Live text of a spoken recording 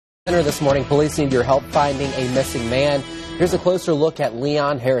This morning, police need your help finding a missing man. Here's a closer look at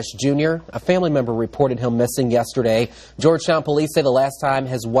Leon Harris Jr. A family member reported him missing yesterday. Georgetown police say the last time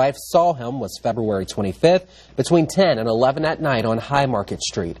his wife saw him was February 25th between 10 and 11 at night on High Market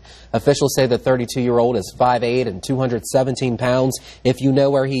Street. Officials say the 32-year-old is 5'8" and 217 pounds. If you know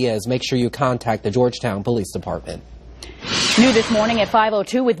where he is, make sure you contact the Georgetown Police Department. New this morning at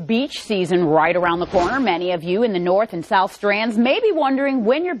 5:02 with beach season right around the corner. Many of you in the North and South Strands may be wondering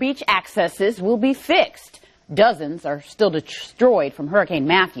when your beach accesses will be fixed. Dozens are still destroyed from Hurricane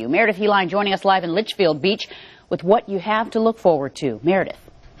Matthew. Meredith Heline joining us live in Litchfield Beach with what you have to look forward to. Meredith.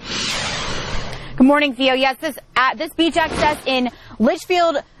 Good morning, Theo. Yes, this beach access in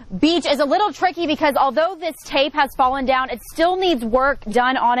Litchfield Beach is a little tricky because although this tape has fallen down, it still needs work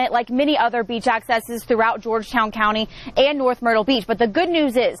done on it like many other beach accesses throughout Georgetown County and North Myrtle Beach. But the good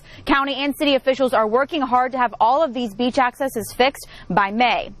news is county and city officials are working hard to have all of these beach accesses fixed by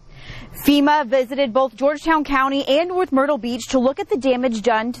May. FEMA visited both Georgetown County and North Myrtle Beach to look at the damage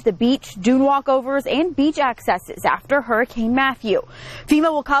done to the beach, dune walkovers, and beach accesses after Hurricane Matthew.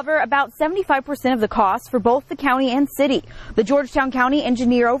 FEMA will cover about 75% of the cost for both the county and city. The Georgetown County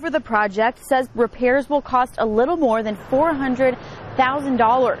engineer over the project says repairs will cost a little more than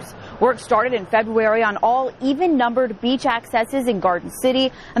 $400,000. Work started in February on all even-numbered beach accesses in Garden City,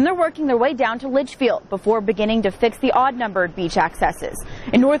 and they're working their way down to Litchfield before beginning to fix the odd-numbered beach accesses.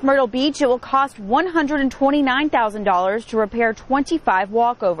 In North Myrtle Beach, it will cost $129,000 to repair 25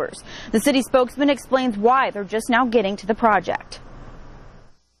 walkovers. The city spokesman explains why they're just now getting to the project.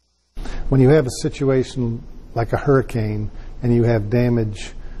 When you have a situation like a hurricane and you have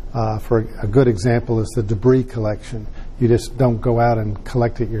damage, for a good example is the debris collection. You just don't go out and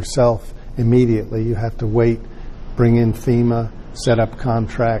collect it yourself immediately. You have to wait, bring in FEMA, set up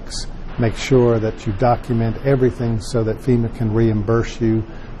contracts, make sure that you document everything so that FEMA can reimburse you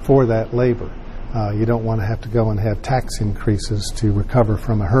for that labor. You don't want to have to go and have tax increases to recover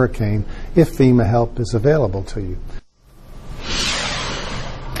from a hurricane if FEMA help is available to you.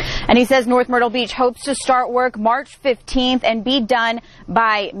 And he says North Myrtle Beach hopes to start work March 15th and be done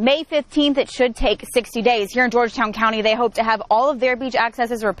by May 15th. It should take 60 days. Here in Georgetown County, they hope to have all of their beach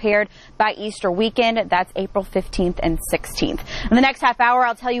accesses repaired by Easter weekend. That's April 15th and 16th. In the next half hour,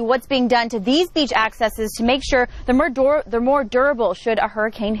 I'll tell you what's being done to these beach accesses to make sure they're more durable should a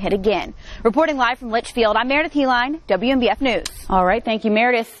hurricane hit again. Reporting live from Litchfield, I'm Meredith Heline, WMBF News. All right, thank you,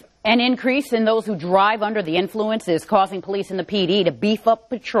 Meredith. An increase in those who drive under the influence is causing police in the PD to beef up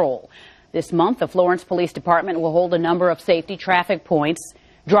patrol. This month, the Florence Police Department will hold a number of safety traffic points.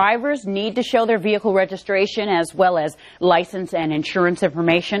 Drivers need to show their vehicle registration as well as license and insurance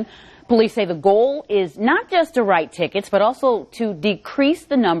information. Police say the goal is not just to write tickets, but also to decrease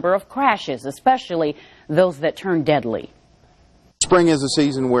the number of crashes, especially those that turn deadly. Spring is a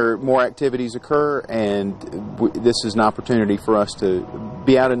season where more activities occur, and this is an opportunity for us to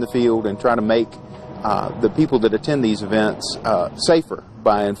be out in the field and try to make the people that attend these events safer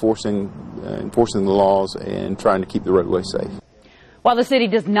by enforcing the laws and trying to keep the roadway safe. While the city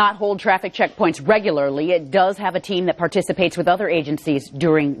does not hold traffic checkpoints regularly, it does have a team that participates with other agencies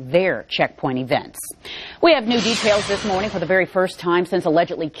during their checkpoint events. We have new details this morning for the very first time since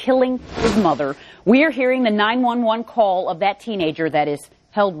allegedly killing his mother. We are hearing the 911 call of that teenager that is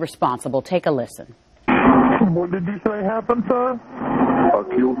held responsible. Take a listen. What did you say happened, sir? I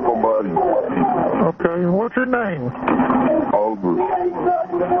killed somebody. Okay, what's your name? Oliver.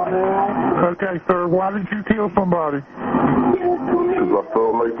 Okay, sir, why did you kill somebody? Because I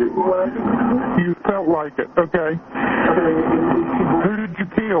felt like it. You felt like it, okay. Who did you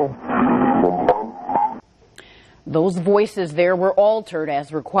kill? My mom. Those voices there were altered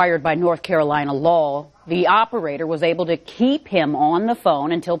as required by North Carolina law. The operator was able to keep him on the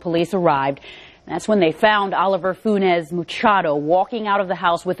phone until police arrived. That's when they found Oliver Funes Machado walking out of the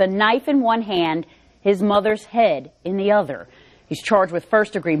house with a knife in one hand, his mother's head in the other. He's charged with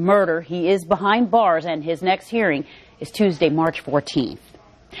first-degree murder. He is behind bars, and his next hearing is Tuesday, March 14th.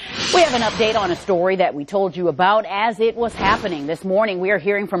 We have an update on a story that we told you about as it was happening. This morning, we are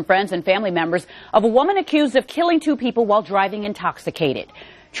hearing from friends and family members of a woman accused of killing two people while driving intoxicated.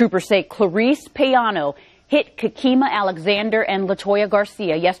 Troopers say Clarice Payano hit Kikima Alexander and Latoya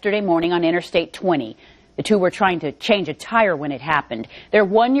Garcia yesterday morning on Interstate 20. The two were trying to change a tire when it happened. Their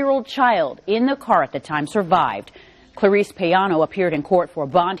one-year-old child in the car at the time survived. Clarice Payano appeared in court for a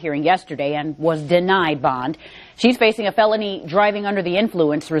bond hearing yesterday and was denied bond. She's facing a felony driving under the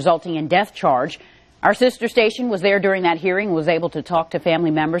influence resulting in death charge. Our sister station was there during that hearing, was able to talk to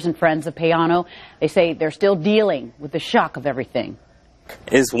family members and friends of Payano. They say they're still dealing with the shock of everything.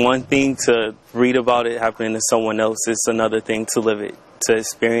 It's one thing to read about it happening to someone else. It's another thing to live it to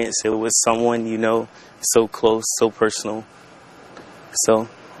experience it with someone, you know, so close, so personal. So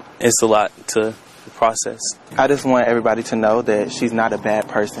it's a lot to process. I just want everybody to know that she's not a bad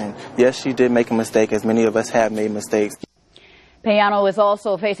person. Yes, she did make a mistake, as many of us have made mistakes. Payano is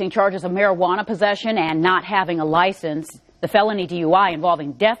also facing charges of marijuana possession and not having a license. The felony DUI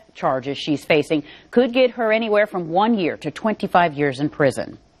involving death charges she's facing could get her anywhere from 1 year to 25 years in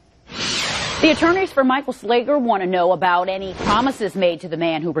prison. The attorneys for Michael Slager want to know about any promises made to the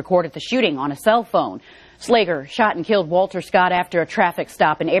man who recorded the shooting on a cell phone. Slager shot and killed Walter Scott after a traffic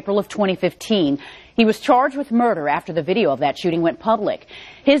stop in April of 2015. He was charged with murder after the video of that shooting went public.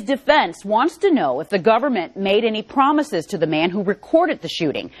 His defense wants to know if the government made any promises to the man who recorded the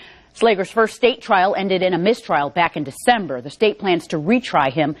shooting. Slager's first state trial ended in a mistrial back in December. The state plans to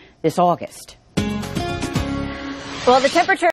retry him this August. Well, the temperature